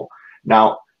at all.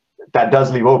 Now, that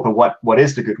does leave open what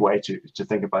is the good way to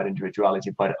think about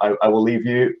individuality, but I will leave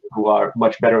you, who are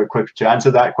much better equipped to answer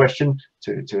that question,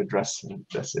 to address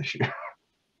this issue.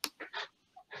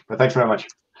 But thanks very much.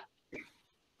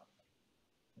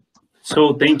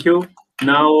 So thank you.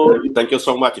 Now, thank you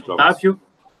so much, Tuomas. Tahko.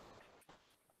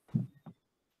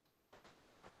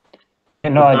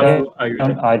 No,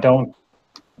 I don't.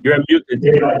 You are muted.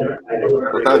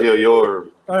 Otávio, your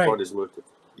phone is muted.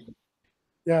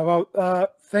 Yeah, well,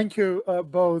 thank you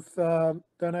both,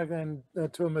 Donnchadh and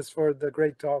Tuomas, for the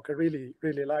great talk. I really,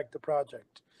 really like the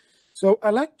project. So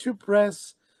I like to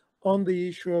press on the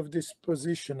issue of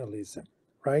dispositionalism,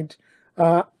 right?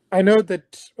 I know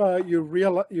that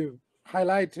you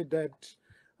highlighted that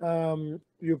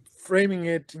you're framing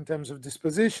it in terms of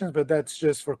dispositions, but that's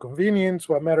just for convenience.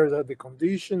 What matters are the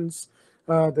conditions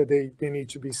that they need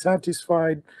to be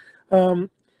satisfied.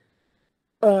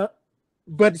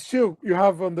 But still, you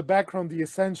have on the background the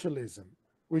essentialism,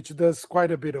 which does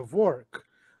quite a bit of work.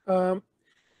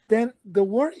 Then the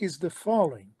worry is the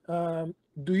following.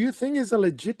 Do you think it's a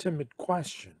legitimate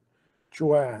question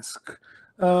to ask?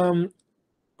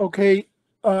 Okay,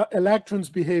 electrons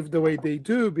behave the way they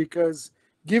do because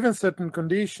given certain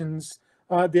conditions,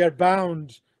 they are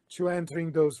bound to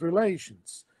entering those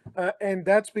relations. And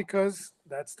that's because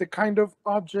that's the kind of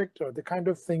object or the kind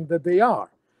of thing that they are.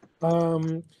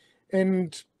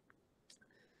 And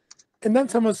then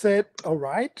someone said, all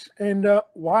right, and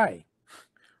why?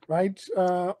 Right?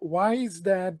 Why is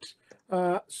that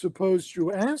supposed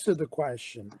to answer the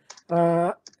question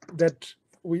that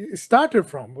we started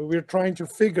from? We were trying to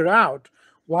figure out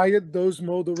why those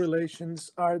modal relations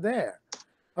are there.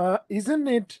 Isn't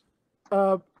it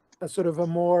a sort of a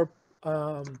more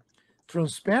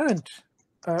transparent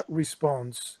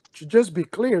response to just be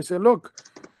clear, say, look,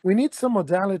 we need some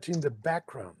modality in the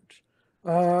background.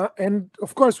 And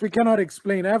of course, we cannot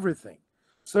explain everything.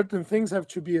 Certain things have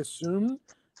to be assumed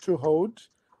to hold.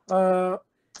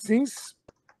 Since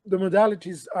the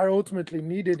modalities are ultimately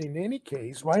needed in any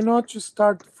case, why not just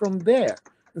start from there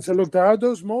and say, look, there are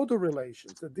those modal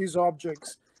relations that these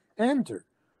objects enter.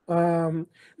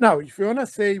 Now, if you want to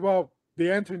say, well, they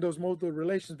enter in those modal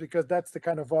relations because that's the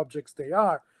kind of objects they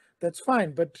are, that's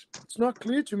fine. But it's not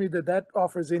clear to me that that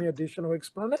offers any additional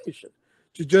explanation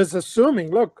to just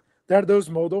assuming, look, there are those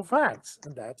modal facts,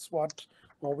 and that's what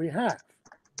we have.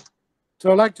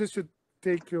 So I'd like just to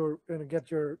take your and get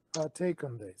your take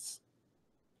on this.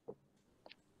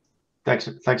 Thanks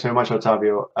very much,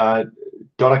 Otávio.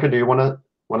 Donnchadh, do you want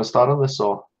to start on this,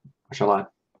 or shall I?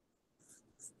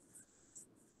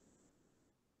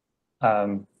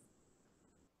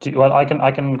 Well, I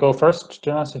can go first,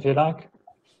 Tuomas, if you like.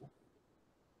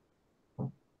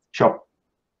 Sure.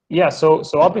 Yeah. So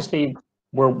obviously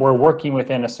we're working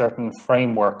within a certain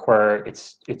framework where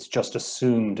it's just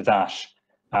assumed that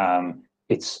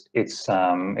it's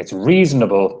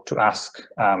reasonable to ask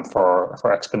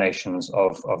for explanations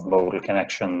of modal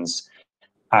connections,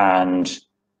 and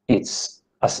it's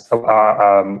a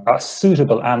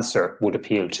suitable answer would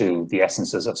appeal to the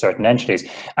essences of certain entities.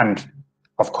 And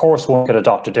of course, one could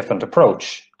adopt a different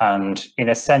approach, and in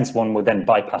a sense, one would then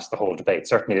bypass the whole debate.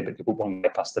 Certainly, people won't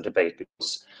bypass the debate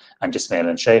because and Ismail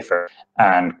and Schaefer,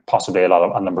 and possibly a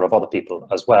number of other people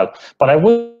as well. But I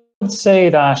would say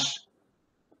that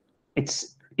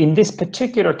it's in this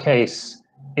particular case,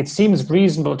 it seems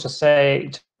reasonable to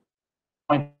say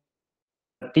that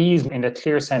these, in a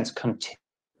clear sense, contingent.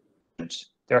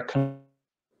 They're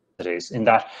contingent in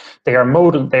that they are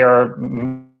modal, they are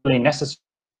necessary.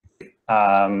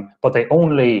 But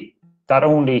that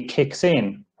only kicks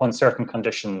in when certain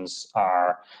conditions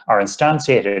are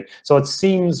instantiated. So it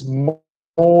seems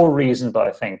more reasonable,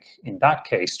 I think, in that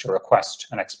case, to request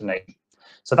an explanation.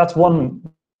 So that's one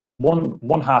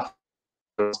half.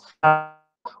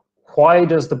 Why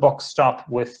does the buck stop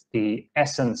with the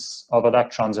essence of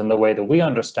electrons in the way that we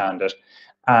understand it?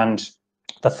 And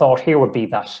the thought here would be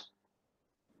that,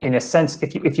 in a sense,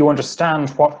 if you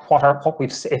understand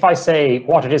if I say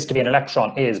what it is to be an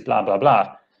electron is blah blah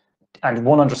blah, and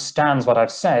one understands what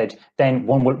I've said, then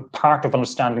part of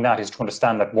understanding that is to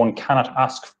understand that one cannot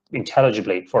ask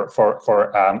intelligibly for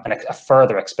a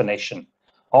further explanation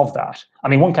of that. I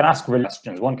mean, one can ask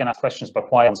questions. One can ask questions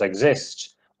about why ions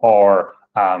exist, or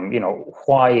you know,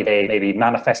 why they maybe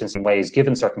manifest in some ways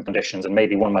given certain conditions, and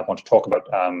maybe one might want to talk about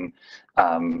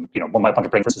you know, one might want to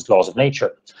bring versus laws of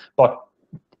nature. But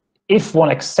if one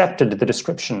accepted the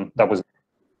description that was,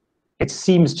 it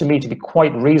seems to me to be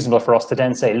quite reasonable for us to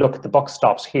then say, look, the buck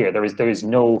stops here. There is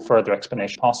no further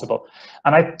explanation possible.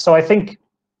 And so I think,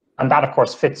 and that of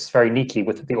course fits very neatly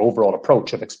with the overall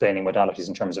approach of explaining modalities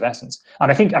in terms of essence. And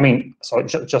I think, I mean, so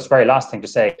just very last thing to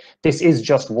say, this is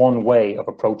just one way of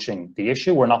approaching the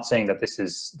issue. We're not saying that this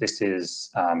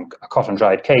is a cut and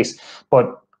dried case,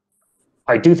 but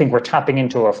I do think we're tapping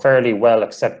into a fairly well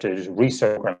accepted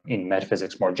research program in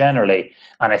metaphysics more generally.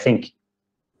 And I think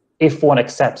if one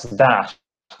accepts that,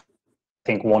 I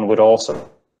think one would also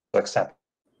accept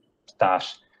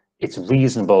that it's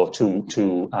reasonable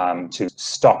to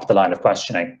stop the line of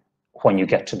questioning when you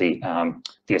get to the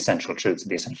essential truths,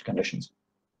 the essential conditions.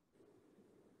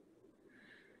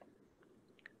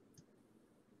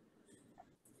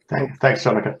 Thanks,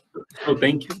 Donnchadh. Oh,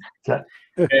 thank you.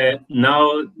 Yeah.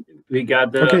 Now we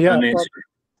got an answer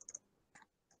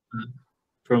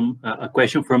from a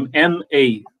question from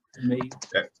M.A.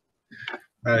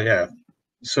 Yeah.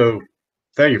 So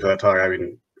thank you for that talk. I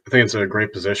mean, I think it's a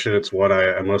great position. It's what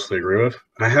I mostly agree with.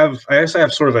 And I guess I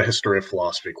have sort of a history of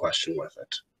philosophy question with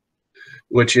it,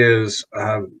 which is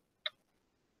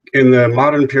in the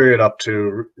modern period up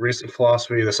to recent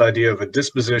philosophy, this idea of a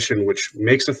disposition which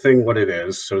makes a thing what it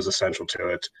is, so is essential to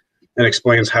it, and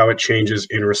explains how it changes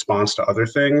in response to other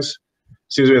things.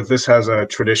 Seems that this has a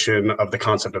tradition of the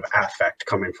concept of affect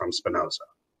coming from Spinoza.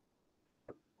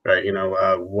 Right, you know,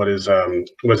 what is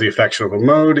the affection of a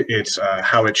mode? It's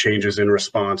how it changes in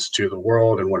response to the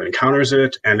world and when it encounters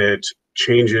it, and it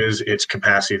changes its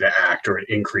capacity to act, or it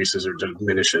increases or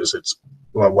diminishes its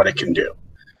what it can do.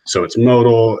 So it's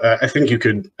modal. I think you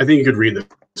could read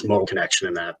this modal connection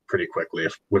in that pretty quickly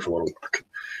with a little work.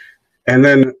 And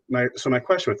then my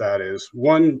question with that is,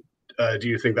 one, do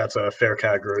you think that's a fair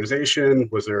categorization?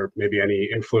 Was there maybe any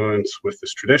influence with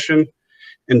this tradition?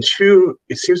 And two,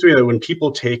 it seems to me that when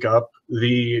people take up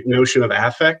the notion of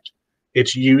affect,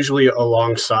 it's usually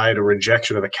alongside a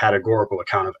rejection of a categorical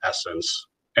account of essence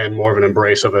and more of an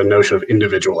embrace of a notion of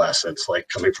individual essence, like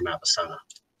coming from Avicenna.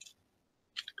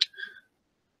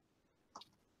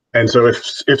 And so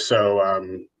if so,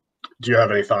 do you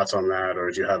have any thoughts on that,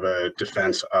 or do you have a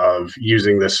defense of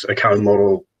using this account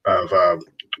modal of a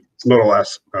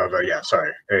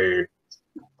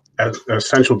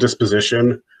essential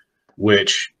disposition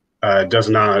which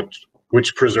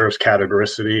which preserves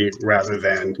categoricity rather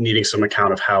than needing some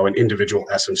account of how an individual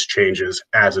essence changes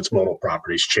as its modal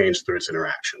properties change through its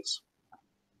interactions?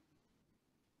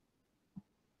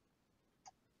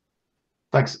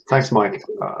 Thanks, Mike.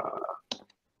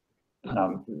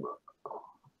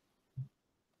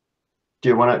 Do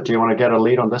you want to get a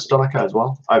lead on this, Donnchadh, as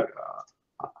well? I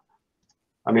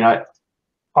mean, I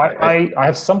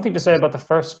have something to say about the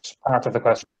first part of the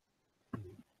question.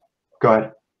 Go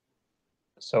ahead.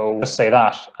 So just say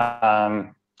that.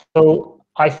 So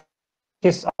I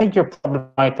think you're probably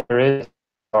right that there is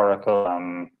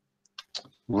historical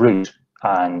root,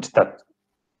 and that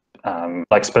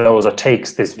like Spinoza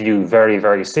takes this view very,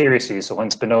 very seriously. So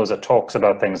when Spinoza talks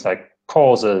about things like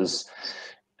causes,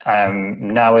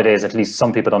 nowadays at least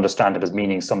some people understand it as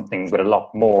meaning something with a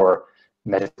lot more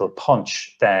metaphysical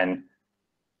punch than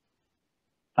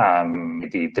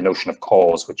the notion of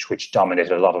cause, which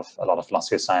dominated a lot of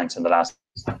philosophy of science in the last.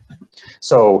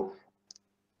 So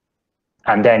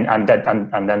then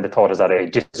the thought is that a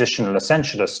dispositional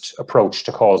essentialist approach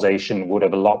to causation would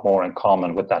have a lot more in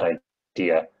common with that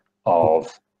idea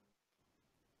of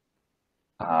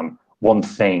one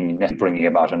thing bringing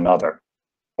about another,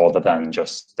 rather than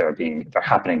just there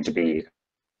happening to be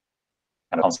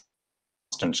a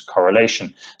constant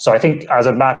correlation. So I think, as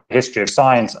a matter of history of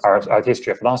science or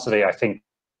history of philosophy, I think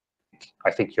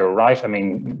you're right. I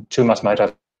mean, Tuomas might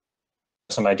have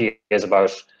some ideas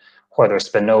about whether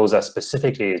Spinoza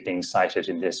specifically is being cited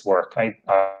in this work.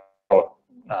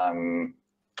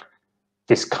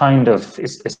 This kind of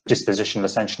dispositional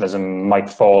essentialism might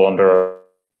fall under,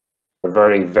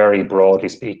 very, very broadly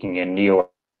speaking, in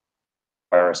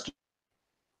neo-Aristotelian.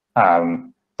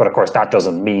 But of course, that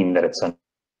doesn't mean that it's a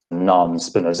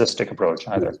non-Spinozistic approach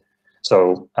either.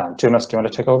 So, Tuomas, do you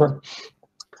want to take over?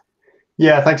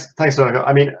 Yeah, thanks, Donnchadh.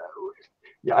 I mean,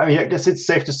 I guess it's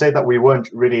safe to say that we weren't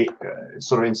really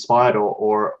sort of inspired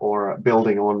or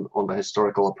building on the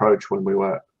historical approach when we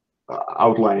were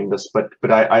outlining this. But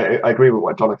I agree with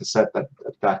what Donnchadh said,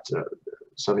 that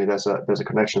certainly there's a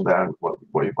connection there, and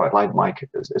what you've outlined, Mike,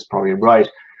 is probably right.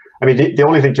 I mean, the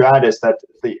only thing to add is that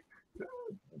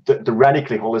the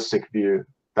radically holistic view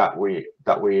that we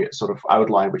sort of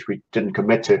outlined, which we didn't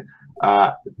commit to,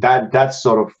 that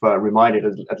sort of reminded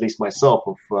at least myself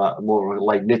of more of a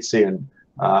Leibnizian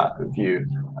view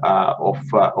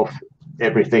of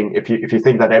everything. If you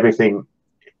think that everything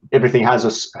has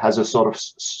a sort of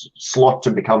slot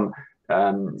to become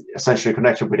essentially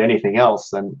connected with anything else,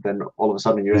 then all of a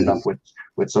sudden you end up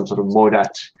with some sort of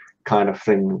Modat kind of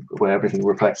thing where everything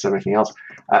reflects everything else.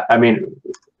 I mean,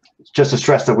 just to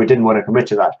stress that we didn't want to commit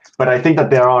to that. But I think that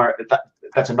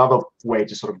that's another way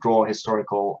to sort of draw a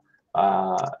historical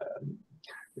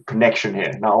connection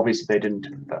here. Now, obviously, they didn't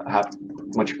have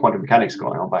much quantum mechanics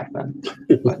going on back then.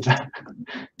 But,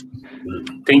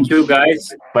 thank you,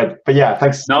 guys. But yeah,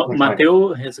 thanks. Now,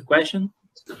 Matteo has a question.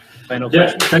 Final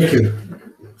question. Thank you.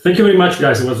 Thank you very much,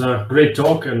 guys. It was a great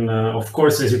talk, and of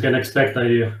course, as you can expect,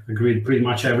 I agreed pretty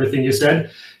much everything you said.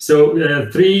 So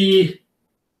 3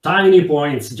 tiny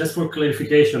points, just for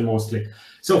clarification mostly.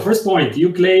 So first point,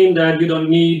 you claim that you don't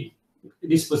need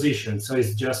disposition, so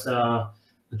it's just a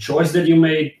choice that you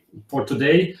made for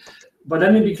today. But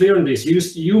let me be clear on this.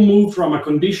 You move from a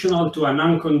conditional to an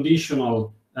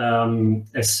unconditional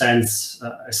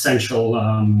essential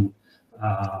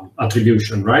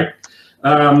attribution, right?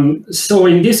 So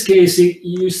in this case,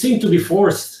 you seem to be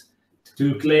forced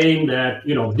to claim that,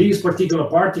 you know, this particular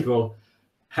particle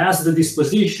has the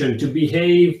disposition to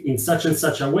behave in such and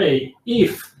such a way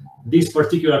if these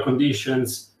particular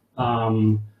conditions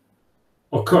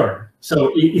occur.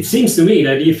 So it seems to me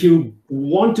that if you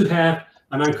want to have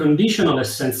an unconditional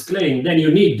essence claim, then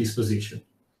you need disposition.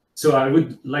 So I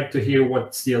would like to hear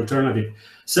what's the alternative.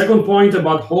 Second point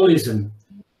about holism.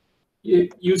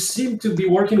 You seem to be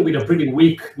working with a pretty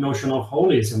weak notion of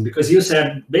holism, because you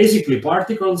said basically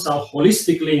particles are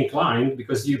holistically inclined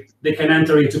because they can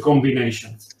enter into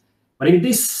combinations. But in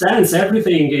this sense,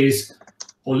 everything is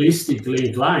holistically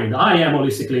inclined. I am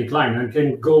holistically inclined and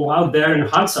can go out there and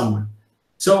hug someone.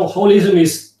 So holism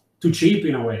is too cheap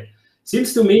in a way.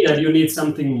 Seems to me that you need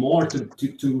something more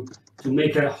to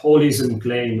make a holism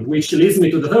claim, which leads me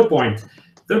to the third point.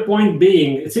 Third point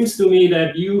being, it seems to me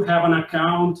that you have an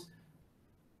account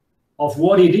of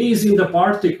what it is in the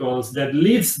particles that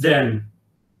leads them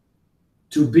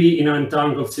to be in an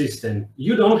entangled system.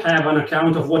 You don't have an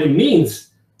account of what it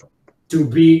means to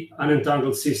be an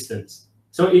entangled system.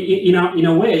 So in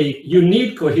a way, you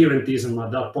need coherentism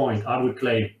at that point, I would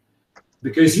claim,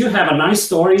 because you have a nice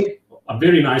story, a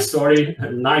very nice story,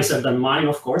 nicer than mine,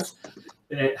 of course,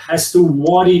 as to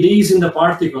what it is in the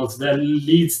particles that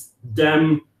leads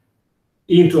them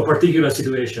into a particular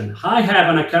situation. I have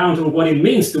an account of what it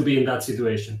means to be in that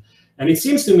situation. And it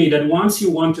seems to me that once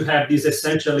you want to have this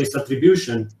essentialist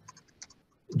attribution,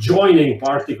 joining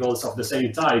particles of the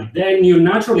same type, then you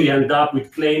naturally end up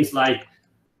with claims like,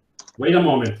 wait a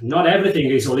moment, not everything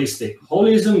is holistic.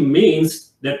 Holism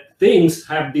means that things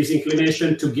have this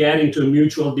inclination to get into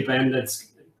mutual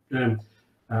dependence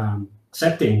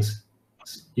settings.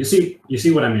 You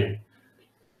see what I mean?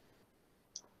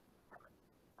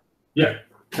 Yeah,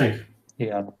 thank you.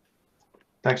 Yeah.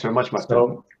 Thanks very much, Matt.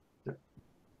 So,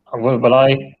 will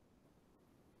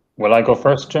I go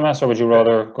first, Tuomas, or would you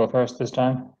rather go first this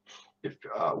time?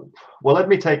 Well, let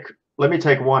me take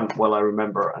one while I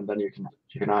remember, and then you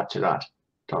can add to that,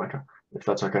 Donnchadh, if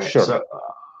that's okay. Sure. So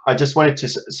I just wanted to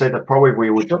say that probably we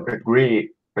would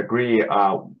agree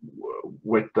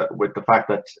with the fact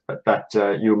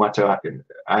that you, Matteo,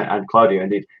 and Claudia,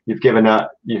 indeed, you've given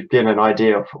an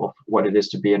idea of what it is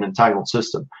to be an entangled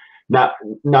system.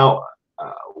 Now,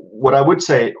 what I would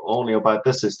say only about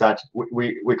this is that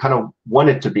we kind of want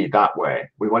it to be that way.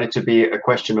 We want it to be a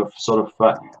question of sort of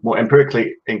more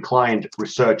empirically inclined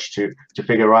research to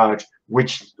figure out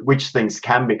which things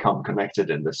can become connected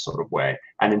in this sort of way.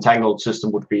 An entangled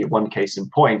system would be one case in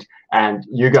point, and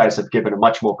you guys have given a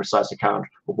much more precise account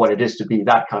of what it is to be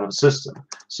that kind of system.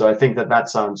 So I think that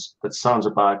sounds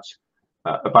about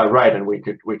right, and we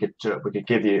could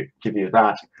give you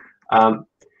that.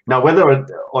 Now, whether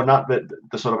or not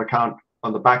the sort of account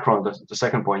on the background, the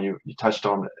second point you touched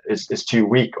on, is too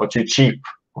weak or too cheap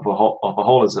of a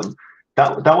holism,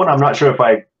 that one I'm not sure if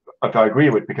I agree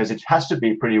with, because it has to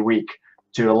be pretty weak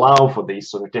to allow for these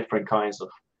sort of different kinds of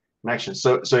connections.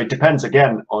 So it depends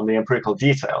again on the empirical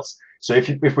details. So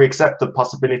if we accept the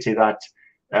possibility that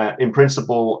in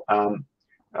principle,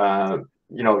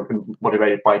 you know,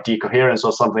 motivated by decoherence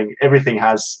or something, everything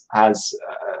has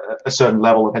a certain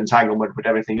level of entanglement with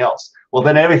everything else, well,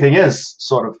 then everything is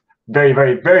sort of very,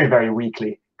 very, very, very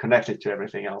weakly connected to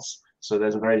everything else. So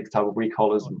there's a very type of weak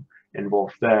holism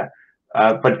involved there.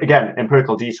 But again,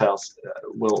 empirical details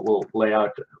will lay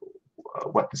out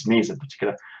what this means in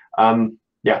particular.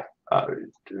 Yeah,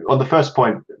 on the first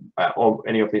point, or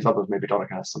any of these others, maybe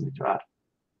Donnchadh has something to add.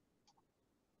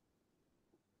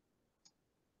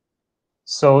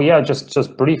 So yeah,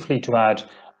 just briefly to add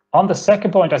on the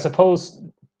second point, I suppose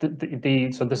so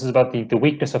this is about the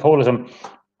weakness of holism.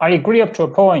 I agree up to a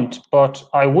point, but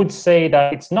I would say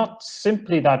that it's not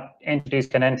simply that entities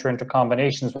can enter into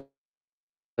combinations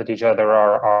with each other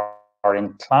or are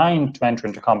inclined to enter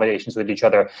into combinations with each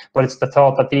other, but it's the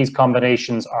thought that these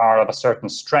combinations are of a certain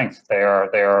strength. They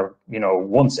are you know,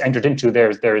 once entered into,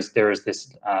 there's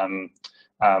this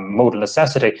modal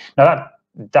necessity. Now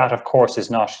that of course is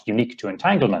not unique to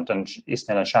entanglement, and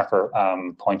Ismail and Schaffer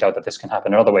point out that this can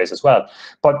happen in other ways as well.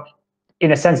 But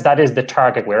in a sense, that is the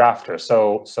target we're after.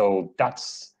 So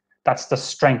that's the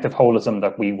strength of holism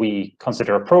that we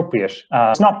consider appropriate.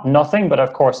 It's not nothing, but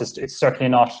of course it's certainly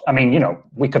not. I mean, you know,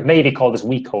 we could maybe call this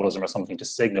weak holism or something to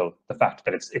signal the fact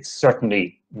that it's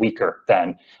certainly weaker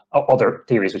than other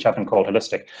theories which have been called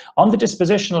holistic. On the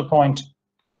dispositional point,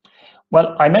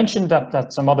 well, I mentioned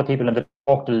that some other people in the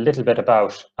talked a little bit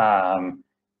about,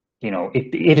 you know,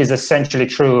 it is essentially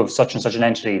true of such and such an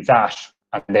entity that,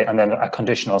 and then a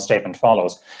conditional statement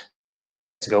follows.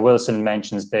 Jessica Wilson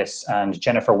mentions this, and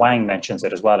Jennifer Wang mentions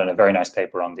it as well in a very nice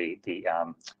paper on the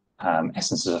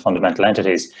essences of fundamental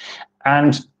entities.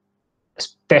 And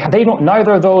they don't,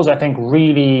 neither of those, I think,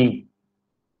 really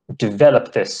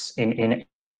develop this in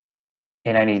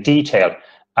any detail.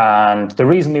 And the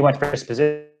reason we went for this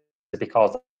position is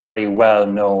because a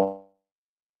well-known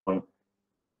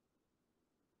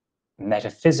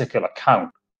metaphysical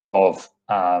account of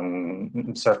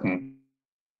certain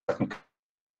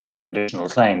conditional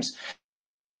claims.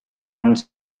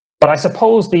 But I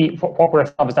suppose what we're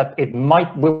afraid of is that it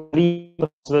will leave the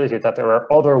possibility that there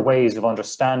are other ways of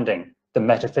understanding the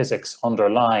metaphysics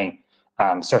underlying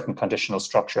certain conditional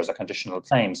structures or conditional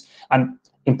claims. And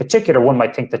in particular, one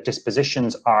might think that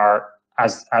dispositions are,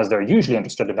 as they're usually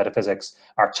understood in metaphysics,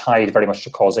 are tied very much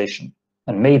to causation.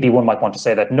 And maybe one might want to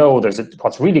say that no,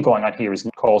 what's really going on here is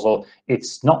not causal.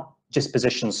 It's not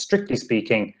dispositions, strictly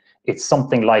speaking. It's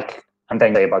something like, and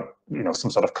then say about, you know,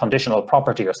 some sort of conditional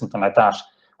property or something like that,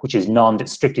 which is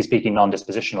strictly speaking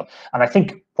non-dispositional. And I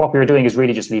think what we were doing is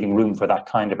really just leaving room for that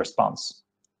kind of response.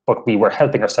 But we were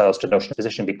helping ourselves to the notion of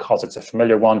position because it's a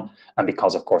familiar one, and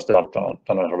because, of course, they've done it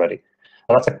already.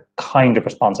 Well, that's a kind of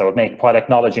response I would make, while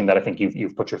acknowledging that I think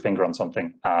you've put your finger on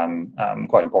something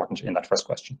quite important in that first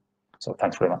question. So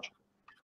thanks very much.